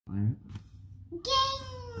Alright.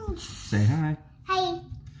 Games! Say hi. Hi.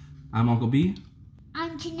 I'm Uncle B.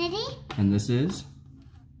 I'm Trinity. And this is?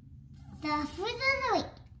 The fruit of the week.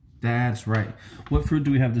 That's right. What fruit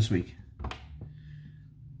do we have this week?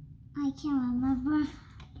 I can't remember.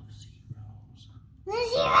 Lucy Rose.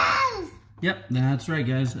 Lucy Rose! Yep, that's right,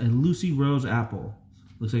 guys. A Lucy Rose apple.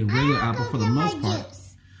 Looks like a regular apple for the most part.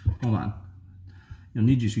 Juice. Hold on. You don't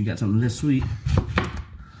need juice. You got something this sweet.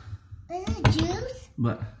 Is it juice?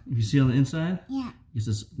 But if you see on the inside, yeah, it's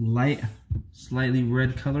this light, slightly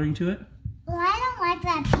red coloring to it. Well, I don't like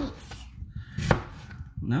that piece.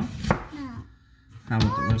 No? No. How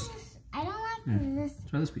about this? I don't like this.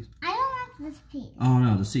 Try this piece. I don't like this piece. Oh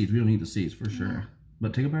no, the seeds. We don't need the seeds for sure. No.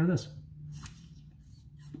 But take a bite of this.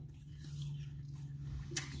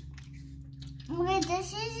 Okay,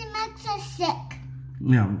 this makes us sick.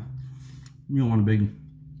 Yeah. You don't want a big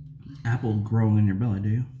apple growing in your belly, do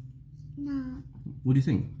you? No. What do you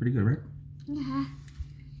think? Pretty good, right? Yeah.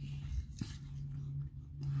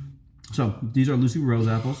 So, these are Lucy Rose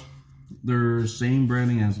apples. They're same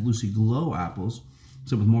branding as Lucy Glo apples,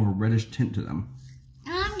 except with more of a reddish tint to them.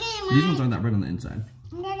 I'm getting my... These ones aren't that red on the inside.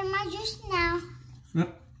 I'm getting my juice now.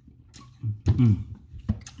 Yep.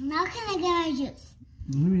 Now can I get my juice?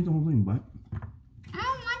 Let me eat the whole thing, bud. I don't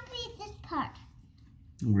want to eat this part.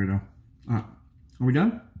 Weirdo. Are we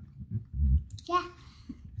done? Yeah.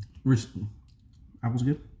 Apples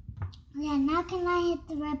good? Yeah, now can I hit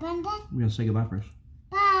the red button? We gotta say goodbye first.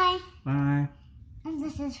 Bye. Bye. And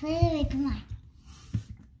this is really, really good.